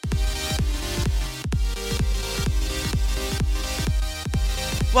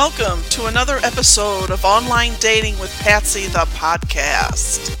Welcome to another episode of Online Dating with Patsy the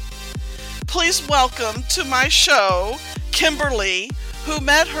podcast. Please welcome to my show, Kimberly, who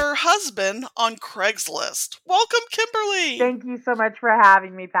met her husband on Craigslist. Welcome, Kimberly. Thank you so much for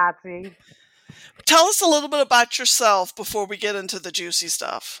having me, Patsy. Tell us a little bit about yourself before we get into the juicy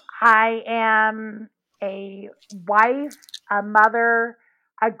stuff. I am a wife, a mother,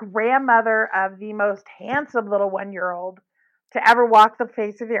 a grandmother of the most handsome little 1-year-old to ever walk the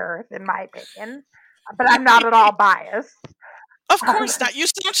face of the earth, in my opinion. But I'm not at all biased. Of course not. You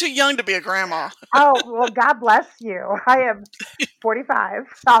sound too young to be a grandma. Oh, well, God bless you. I am 45.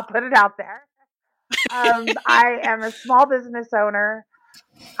 I'll put it out there. I am a small business owner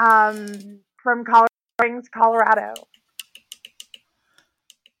from Colorado Springs, Colorado.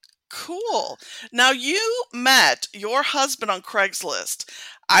 Cool. Now, you met your husband on Craigslist.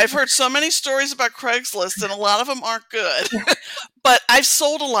 I've heard so many stories about Craigslist, and a lot of them aren't good. But I've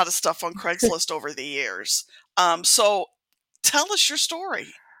sold a lot of stuff on Craigslist over the years. So tell us your story.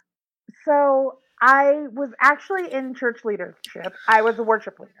 So I was actually in church leadership. I was a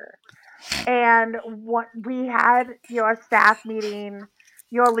worship leader. And what we had, a staff meeting,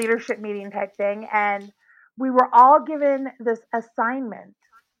 a leadership meeting type thing. And we were all given this assignment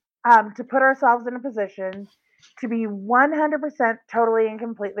to put ourselves in a position to be 100% totally and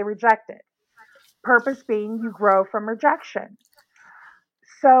completely rejected. Purpose being you grow from rejection.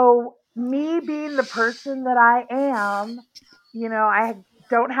 So me being the person that I am, I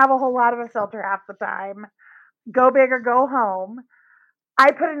don't have a whole lot of a filter half the time. Go big or go home. I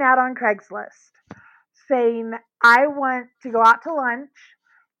put an ad on Craigslist saying, I want to go out to lunch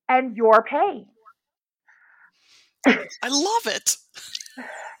and you're paying. I love it.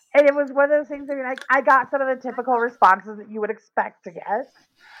 And it was one of those things that I got some of the typical responses that you would expect to get,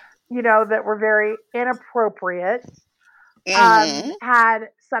 that were very inappropriate. Had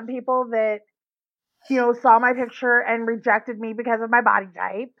some people that, saw my picture and rejected me because of my body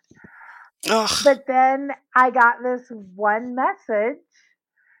type. Ugh. But then I got this one message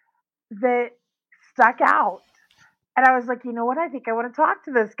that stuck out. And I was like, you know what? I think I want to talk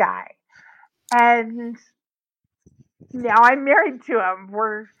to this guy. And now I'm married to him.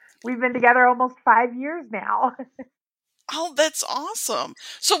 We've been together almost 5 years now. Oh, that's awesome.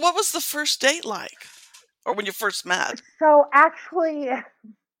 So what was the first date like? Or when you first met? So actually,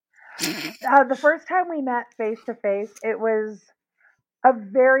 the first time we met face to face, it was a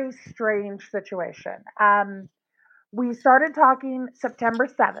very strange situation. We started talking September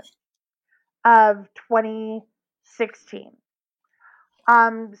 7th of 2016.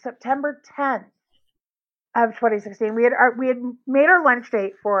 September 10th of 2016, we had made our lunch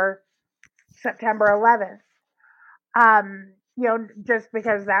date for September 11th. Just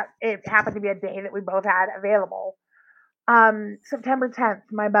because that it happened to be a day that we both had available. September 10th,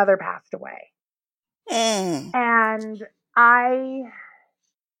 my mother passed away. And I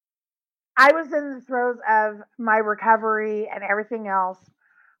was in the throes of my recovery and everything else.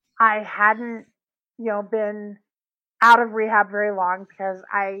 I hadn't, been out of rehab very long because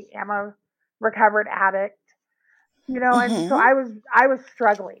I am a recovered addict, and so I was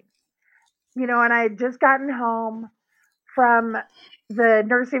struggling, and I had just gotten home from the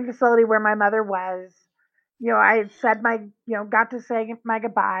nursing facility where my mother was. I had said got to say my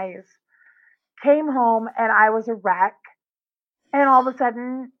goodbyes, came home, and I was a wreck. And all of a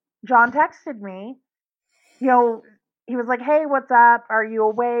sudden, John texted me. He was like, hey, what's up? Are you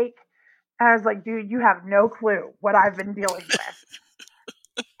awake? And I was like, dude, you have no clue what I've been dealing with.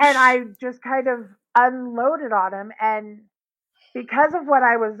 And I just kind of unloaded on him. And because of what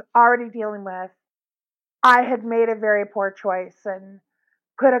I was already dealing with, I had made a very poor choice and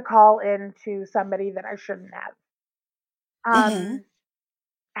put a call in to somebody that I shouldn't have.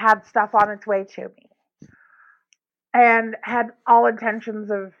 Had stuff on its way to me. And had all intentions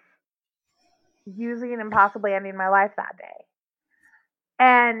of using and possibly ending my life that day.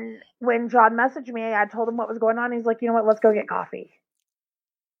 And when John messaged me, I told him what was going on. He's like, you know what, let's go get coffee.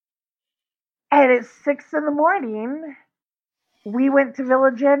 And at 6 a.m, we went to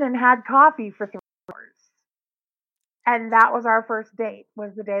Village Inn and had coffee for 3 hours. And that was our first date,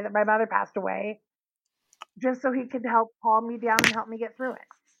 was the day that my mother passed away, just so he could help calm me down and help me get through it.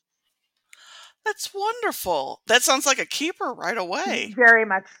 That's wonderful. That sounds like a keeper right away. Very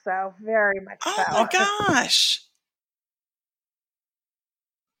much so. Very much so. Oh my gosh.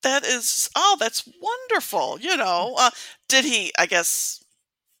 That's wonderful. Did he, I guess,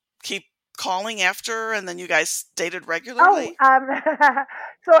 keep calling after and then you guys dated regularly?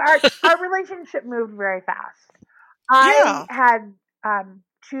 So our relationship moved very fast. I had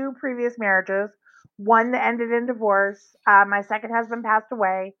 2 previous marriages. one that ended in divorce. My second husband passed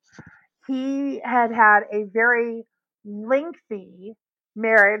away. He had had a very lengthy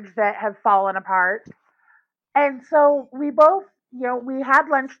marriage that had fallen apart. And so we both, we had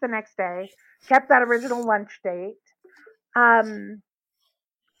lunch the next day, kept that original lunch date. Um,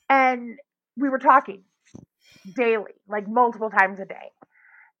 and we were talking daily, like multiple times a day.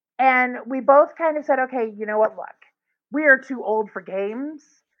 And we both kind of said, okay, you know what? Look, we are too old for games.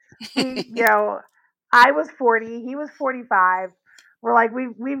 I was 40, he was 45. We're like,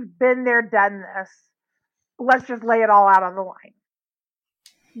 we've been there, done this. Let's just lay it all out on the line.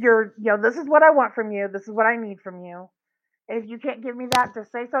 This is what I want from you. This is what I need from you. If you can't give me that,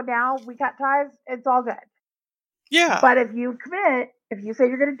 just say so now. We cut ties. It's all good. Yeah. But if you commit, if you say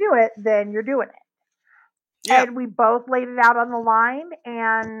you're going to do it, then you're doing it. Yeah. And we both laid it out on the line.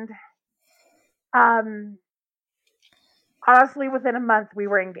 And honestly, within a month, we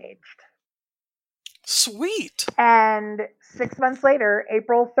were engaged. Sweet. And 6 months later,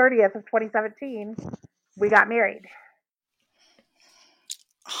 April 30th of 2017, we got married.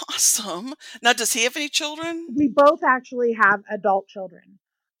 Awesome. Now, does he have any children? We both actually have adult children.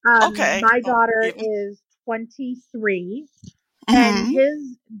 Okay. My daughter is 23, mm-hmm. and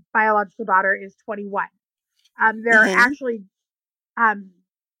his biological daughter is 21. They're mm-hmm. actually, I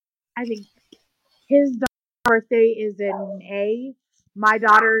think his birthday is in May. My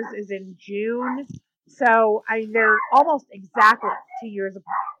daughter's is in June. So they're almost exactly 2 years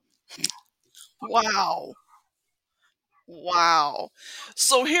apart. Wow.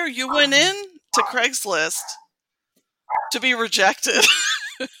 So here you went in to Craigslist to be rejected.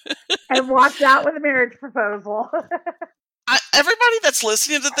 And walked out with a marriage proposal. Everybody that's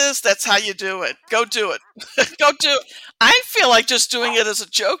listening to this, that's how you do it. Go do it. Go do it. I feel like just doing it as a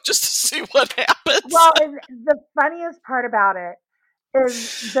joke just to see what happens. Well, and the funniest part about it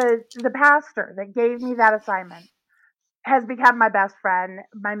is the pastor that gave me that assignment has become my best friend,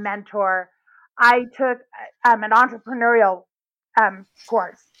 my mentor. I took an entrepreneurial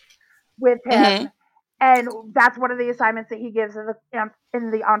course with him, mm-hmm. and that's one of the assignments that he gives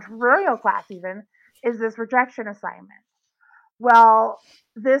in the entrepreneurial class. Even is this rejection assignment. Well,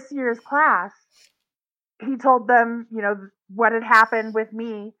 this year's class, he told them, what had happened with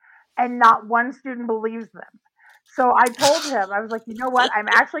me, and not one student believes them. So I told him, I was like, you know what? I'm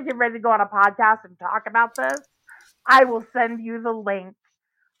actually getting ready to go on a podcast and talk about this. I will send you the link.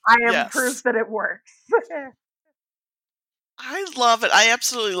 I am proof that it works. I love it. I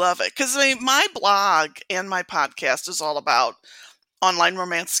absolutely love it. Because my blog and my podcast is all about online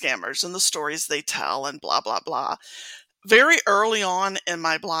romance scammers and the stories they tell and blah, blah, blah. Very early on in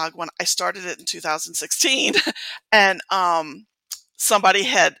my blog, when I started it in 2016, and somebody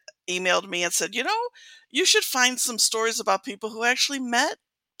had emailed me and said, you should find some stories about people who actually met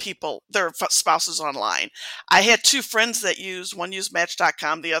their spouses online. I had two friends that one used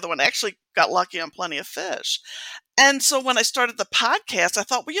Match.com, the other one actually got lucky on Plenty of Fish. And so when I started the podcast, I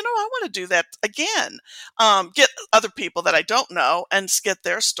thought, I want to do that again. Get other people that I don't know and get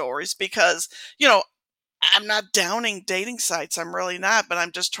their stories because, I'm not downing dating sites. I'm really not, but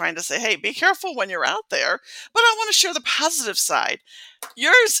I'm just trying to say, hey, be careful when you're out there. But I want to share the positive side.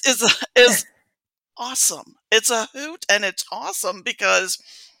 Yours is awesome. It's a hoot, and it's awesome because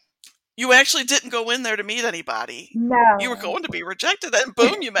you actually didn't go in there to meet anybody. No. You were going to be rejected, and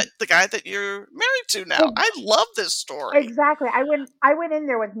boom, you met the guy that you're married to now. I love this story. Exactly. I went in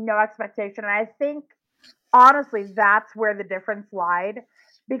there with no expectation, and I think, honestly, that's where the difference lied.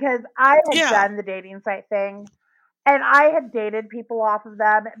 Because I had done the dating site thing, and I had dated people off of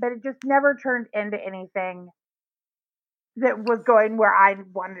them, but it just never turned into anything that was going where I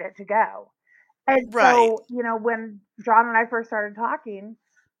wanted it to go. And so, when John and I first started talking,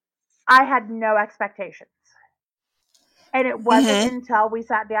 I had no expectations. And it wasn't until we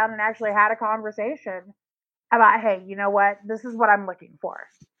sat down and actually had a conversation about, hey, you know what? This is what I'm looking for.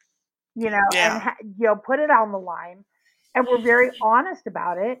 And put it on the line. And we're very honest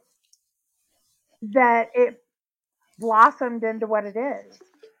about it, that it blossomed into what it is.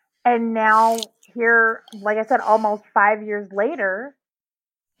 And now here, like I said, almost 5 years later,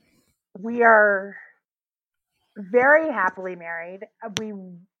 we are very happily married. We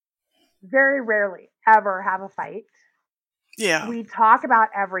very rarely ever have a fight. Yeah. We talk about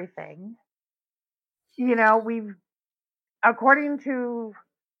everything. According to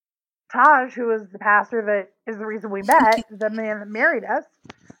Taj, who is the pastor that is the reason we met, the man that married us,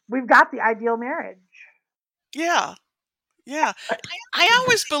 we've got the ideal marriage. Yeah. Yeah. I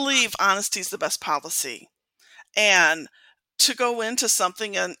always believe honesty is the best policy. And to go into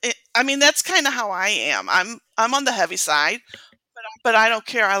something, and that's kind of how I am. I'm on the heavy side, but I don't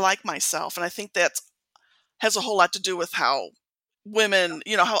care. I like myself. And I think that's has a whole lot to do with how women,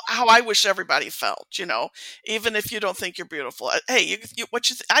 how I wish everybody felt, even if you don't think you're beautiful. Hey,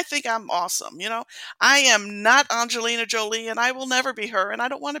 I think I'm awesome. I am not Angelina Jolie and I will never be her and I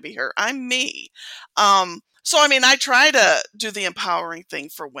don't want to be her. I'm me. So, I mean, I try to do the empowering thing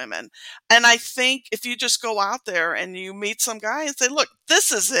for women. And I think if you just go out there and you meet some guy and say, look,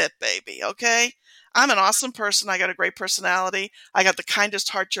 this is it, baby. Okay. I'm an awesome person. I got a great personality. I got the kindest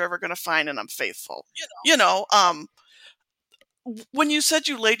heart you're ever going to find and I'm faithful. You know, when you said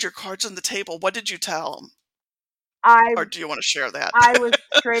you laid your cards on the table, what did you tell him? I Or do you want to share that? I was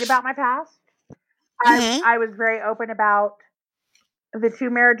straight about my past. Mhm. I was very open about the 2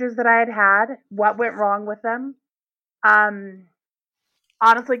 marriages that I had had, what went wrong with them.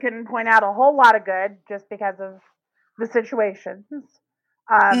 Honestly couldn't point out a whole lot of good just because of the situations.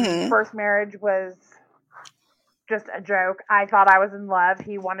 Mhm. First marriage was just a joke. I thought I was in love.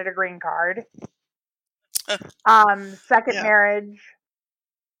 He wanted a green card. Second Yeah. marriage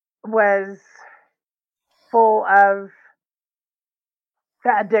was full of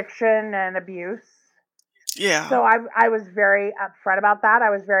the addiction and abuse. Yeah. So I was very upfront about that. I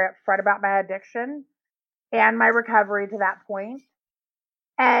was very upfront about my addiction and my recovery to that point.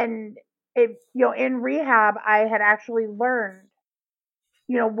 And in rehab, I had actually learned,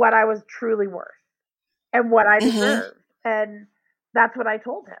 what I was truly worth and what I Mhm. deserved. And that's what I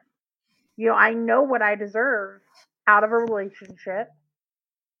told him. I know what I deserve out of a relationship.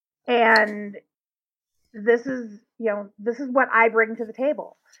 And this is what I bring to the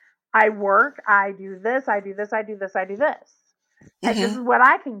table. I work, I do this, I do this, I do this, I do this. And this Mhm. is what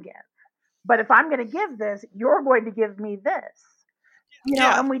I can give. But if I'm going to give this, you're going to give me this.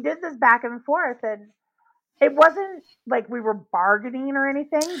 Yeah. And we did this back and forth. And it wasn't like we were bargaining or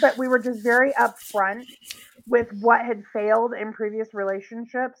anything, but we were just very upfront with what had failed in previous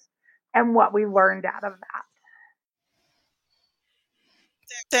relationships and what we learned out of that.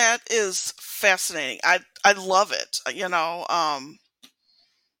 That is fascinating. I love it.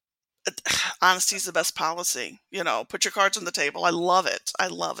 Honesty is the best policy. Put your cards on the table. I love it. I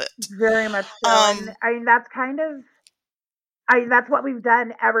love it. Very much so. And Um, I mean, that's what we've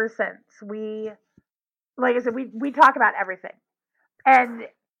done ever since. Like I said, we talk about everything. And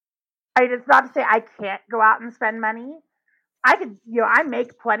it's not to say I can't go out and spend money. I could, I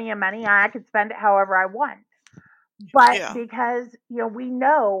make plenty of money. I could spend it however I want. But yeah. because, we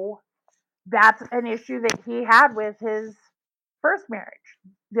know that's an issue that he had with his first marriage.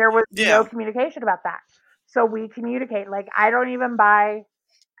 There was no Yeah. communication about that. So we communicate. Like, I don't even buy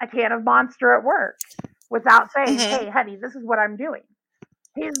a can of Monster at work without saying, Mhm. hey, honey, this is what I'm doing.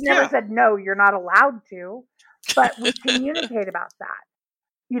 He's never Yeah. said, no, you're not allowed to, but we communicate about that.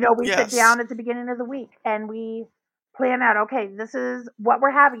 We sit Yes. down at the beginning of the week and we plan out, okay, this is what we're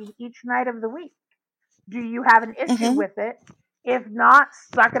having each night of the week. Do you have an issue Mhm. with it? If not,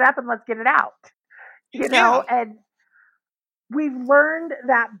 suck it up and let's get it out. Yeah. And we've learned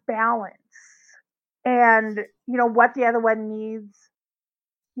that balance and, what the other one needs,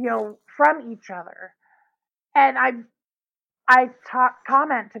 from each other. And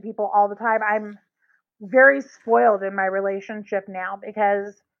comment to people all the time. I'm very spoiled in my relationship now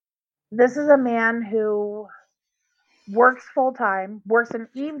because this is a man who works full time, works an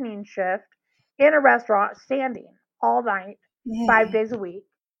evening shift in a restaurant, standing all night, five Mhm. days a week,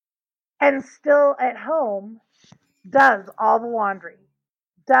 and still at home does all the laundry,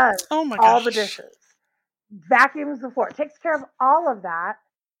 does Oh my all the gosh. dishes, vacuums the floor, takes care of all of that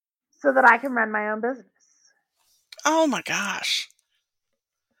so that I can run my own business. Oh my gosh.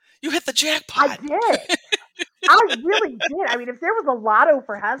 You hit the I jackpot. did. I really did. I mean, if there was a lotto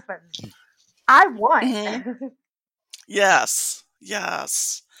for husbands, I won. Mhm. Yes.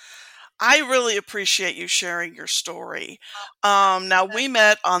 Yes. I really appreciate you sharing your story. Now, we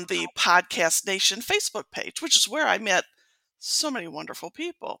met on the Podcast Nation Facebook page, which is where I met so many wonderful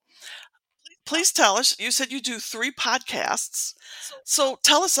people. Please tell us, you said you do 3 podcasts. So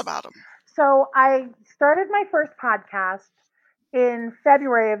tell us about them. So I started my first podcast in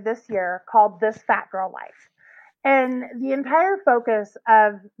February of this year called This Fat Girl Life. And the entire focus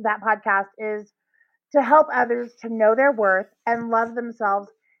of that podcast is to help others to know their worth and love themselves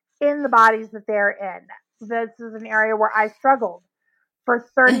in the bodies that they're in. This is an area where I struggled for Mhm.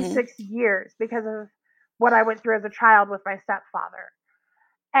 36 years because of what I went through as a child with my stepfather.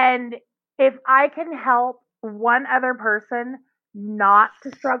 And if I can help one other person not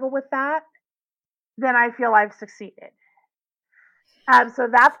to struggle with that, then I feel I've succeeded. So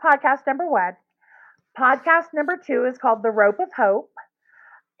that's podcast number one. Podcast number two is called The Rope of Hope.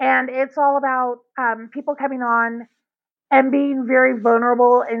 And it's all about people coming on and being very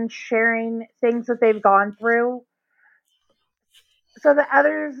vulnerable and sharing things that they've gone through so that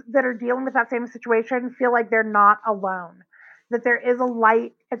others that are dealing with that same situation feel like they're not alone, that there is a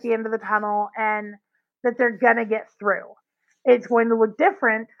light at the end of the tunnel and that they're going to get through. It's going to look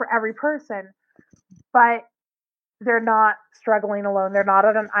different for every person, but they're not struggling alone. They're not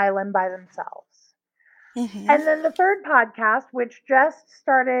on an island by themselves. Mm-hmm. And then the third podcast, which just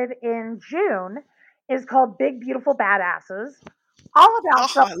started in June, is called Big Beautiful Badasses, all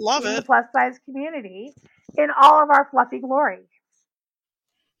about Oh, I love celebrating the it. plus size community in all of our fluffy glory.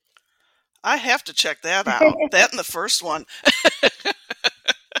 I have to check that out. That and the first one.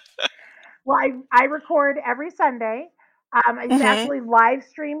 Well, I record every Sunday. It's Mm-hmm. actually live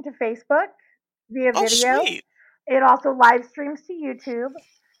streamed to Facebook via Oh, video. sweet. It also live streams to YouTube.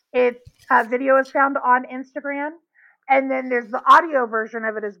 It video is found on Instagram, and then there's the audio version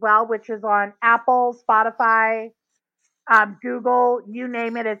of it as well, which is on Apple, Spotify, Google, you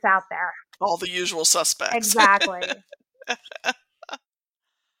name it, it's out there. All the usual suspects. Exactly.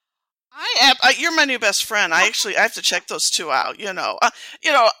 You're my new best friend. I have to check those two out.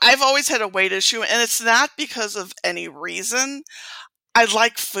 I've always had a weight issue, and it's not because of any reason. I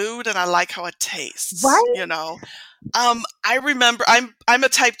like food, and I like how it tastes. Right? I remember I'm a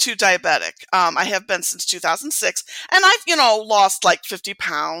type 2 diabetic. I have been since 2006, and I've lost like 50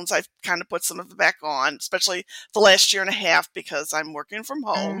 pounds. I've kind of put some of it back on, especially the last year and a half because I'm working from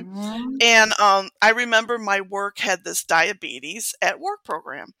home. Mm-hmm. And I remember my work had this diabetes at work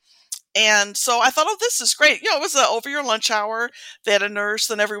program. And so I thought, oh, this is great. It was over your lunch hour. They had a nurse,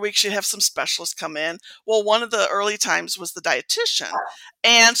 and every week she'd have some specialists come in. Well, one of the early times was the dietitian.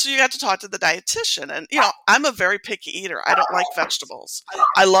 And so you got to talk to the dietitian. And, I'm a very picky eater. I don't like vegetables.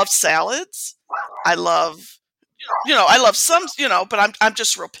 I love salads. I love some, but I'm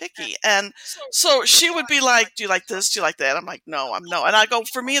just real picky. And so she would be like, do you like this? Do you like that? I'm like, no, I'm no. And I go,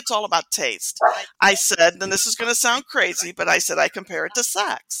 for me, it's all about taste. I said, and this is going to sound crazy, but I said, I compare it to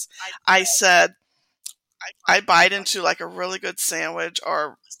sex. I said, I bite into like a really good sandwich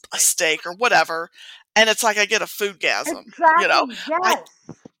or a steak or whatever. And it's like I get a foodgasm, Exactly. I,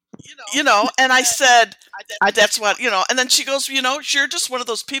 Yes. and I said, that's what, and then she goes, you're just one of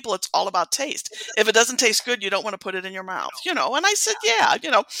those people. It's all about taste. If it doesn't taste good, you don't want to put it in your mouth, and I said, yeah,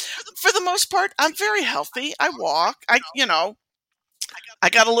 for the most part, I'm very healthy. I walk, I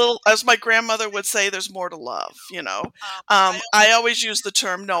got a little, as my grandmother would say, there's more to love, I always use the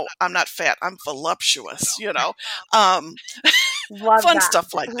term, no, I'm not fat. I'm voluptuous, Love fun that.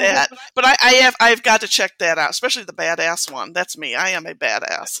 stuff like that. But I've got to check that out, especially the badass one. That's me. I am a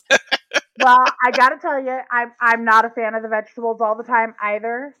badass. Well, I got to tell you, I'm not a fan of the vegetables all the time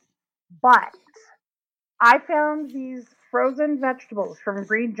either, but I found these frozen vegetables from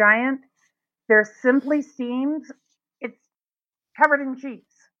Green Giant. They're simply steamed. It's covered in cheese.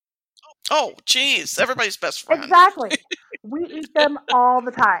 Oh, geez, everybody's best friend. Exactly. We eat them all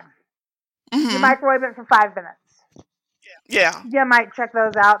the time. You microwave it for 5 minutes. Yeah. You might check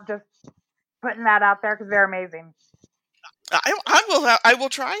those out. Just putting that out there because they're amazing. I will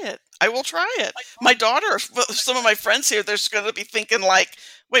try it. I will try it. My daughter, some of my friends here, they're going to be thinking like,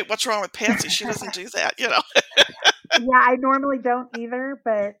 wait, what's wrong with Patsy? She doesn't do that, Yeah, I normally don't either,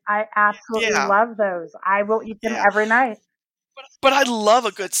 but I absolutely love those. I will eat them every night. But I love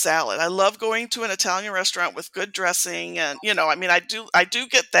a good salad. I love going to an Italian restaurant with good dressing, and I do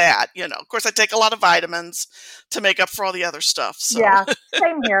get that. Of course, I take a lot of vitamins to make up for all the other stuff. So. Yeah,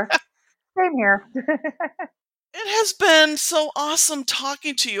 same here. Same here. It has been so awesome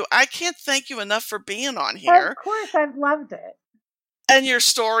talking to you. I can't thank you enough for being on here. Of course, I've loved it. And your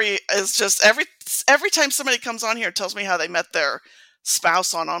story is just every time somebody comes on here and tells me how they met their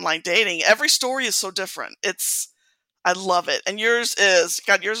spouse on online dating, every story is so different. I love it. And yours is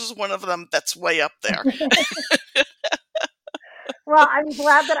one of them that's way up there. Well, I'm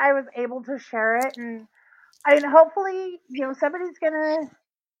glad that I was able to share it, and hopefully, somebody's gonna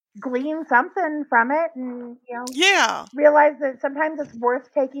glean something from it, and realize that sometimes it's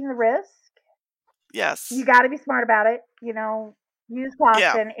worth taking the risk. Yes. You got to be smart about it. Use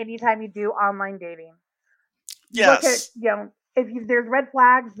caution anytime you do online dating. Yes. Look at, if there's red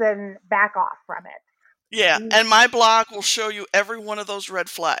flags, then back off from it. Yeah, and my blog will show you every one of those red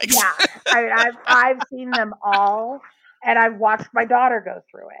flags. Yeah, I've seen them all, and I've watched my daughter go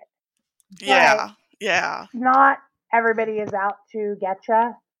through it. Yeah. Not everybody is out to get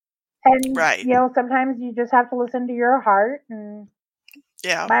you, and right. Sometimes you just have to listen to your heart, and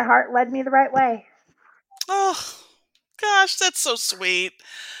my heart led me the right way. Oh, gosh, that's so sweet.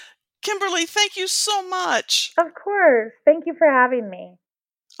 Kimberly, thank you so much. Of course. Thank you for having me.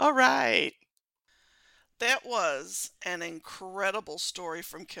 All right. That was an incredible story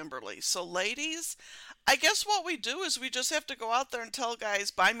from Kimberly. So, ladies, I guess what we do is we just have to go out there and tell guys,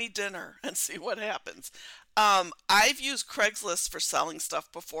 buy me dinner and see what happens. I've used Craigslist for selling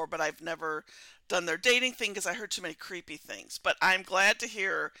stuff before, but I've never done their dating thing because I heard too many creepy things. But I'm glad to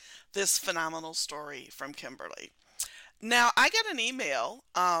hear this phenomenal story from Kimberly. Now, I got an email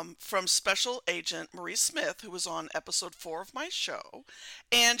from Special Agent Marie Smith, who was on episode 4 of my show,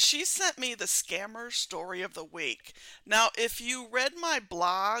 and she sent me the scammer story of the week. Now, if you read my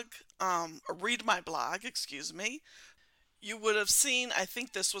blog, read my blog, excuse me, you would have seen, I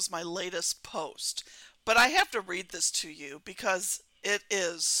think this was my latest post. But I have to read this to you because it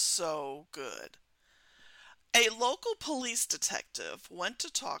is so good. A local police detective went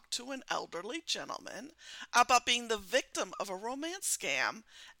to talk to an elderly gentleman about being the victim of a romance scam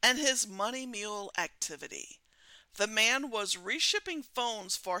and his money mule activity. The man was reshipping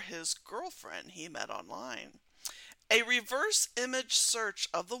phones for his girlfriend he met online. A reverse image search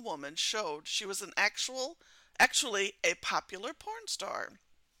of the woman showed she was actually a popular porn star.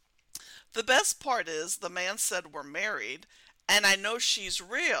 The best part is the man said we're married, and I know she's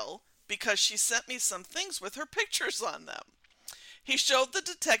real because she sent me some things with her pictures on them. He showed the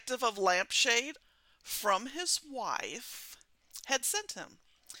detective a lampshade from his wife had sent him.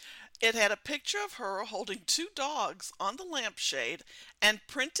 It had a picture of her holding two dogs on the lampshade and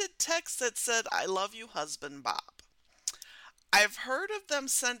printed text that said, I love you, husband Bob. I've heard of them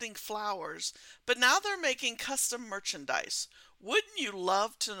sending flowers, but now they're making custom merchandise. Wouldn't you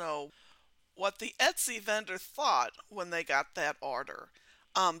love to know what the Etsy vendor thought when they got that order?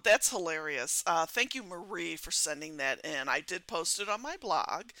 That's hilarious. Thank you, Marie, for sending that in. I did post it on my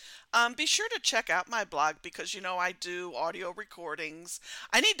blog. Be sure to check out my blog because, I do audio recordings.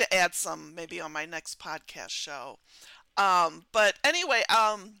 I need to add some maybe on my next podcast show. But anyway,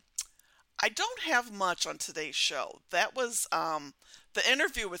 I don't have much on today's show. That was the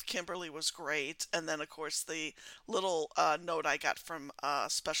interview with Kimberly was great, and then of course the little note I got from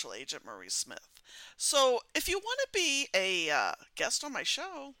Special Agent Marie Smith. So if you want to be a guest on my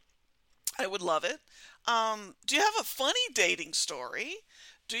show, I would love it. Do you have a funny dating story?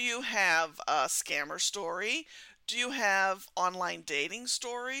 Do you have a scammer story? Do you have online dating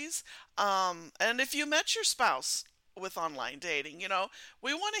stories? And if you met your spouse with online dating,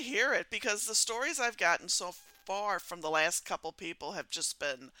 we want to hear it because the stories I've gotten so far from the last couple people have just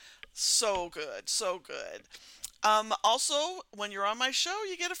been so good, so good. Also, when you're on my show,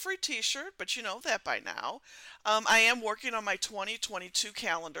 you get a free t-shirt, but you know that by now. I am working on my 2022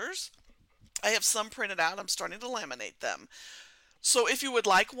 calendars. I have some printed out. I'm starting to laminate them. So if you would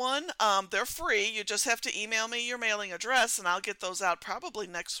like one, they're free. You just have to email me your mailing address, and I'll get those out probably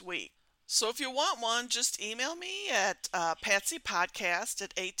next week. So if you want one, just email me at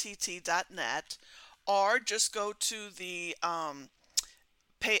patsypodcast@att.net, or just go to the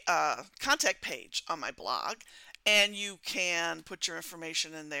contact page on my blog, and you can put your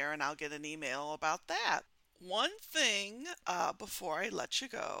information in there, and I'll get an email about that. One thing before I let you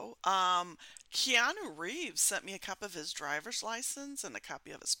go, Keanu Reeves sent me a copy of his driver's license and a copy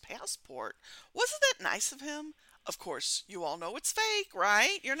of his passport. Wasn't that nice of him? Of course, you all know it's fake,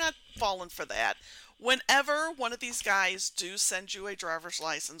 right? You're not falling for that. Whenever one of these guys do send you a driver's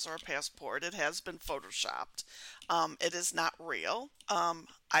license or a passport, it has been photoshopped. It is not real.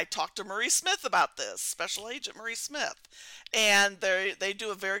 I talked to Marie Smith about this, Special Agent Marie Smith, and they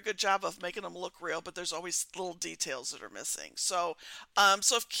do a very good job of making them look real, but there's always little details that are missing. So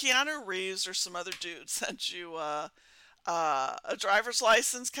if Keanu Reeves or some other dude sent you a driver's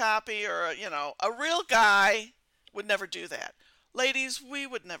license copy, or a real guy would never do that. Ladies, we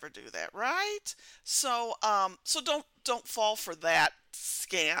would never do that, right? So don't fall for that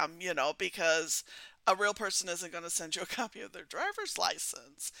scam, because a real person isn't going to send you a copy of their driver's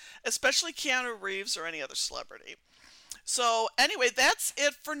license, especially Keanu Reeves or any other celebrity. So anyway, that's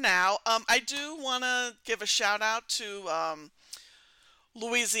it for now. I do want to give a shout out to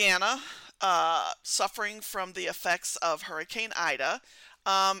Louisiana, suffering from the effects of Hurricane Ida.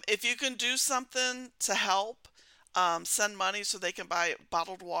 If you can do something to help, send money so they can buy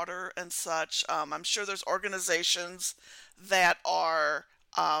bottled water and such. I'm sure there's organizations that are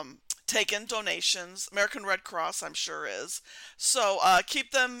taking donations. American Red Cross, I'm sure, is. So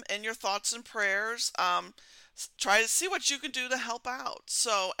keep them in your thoughts and prayers. Try to see what you can do to help out.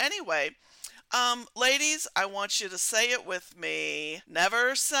 So anyway, ladies, I want you to say it with me.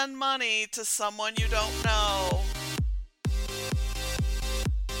 Never send money to someone you don't know.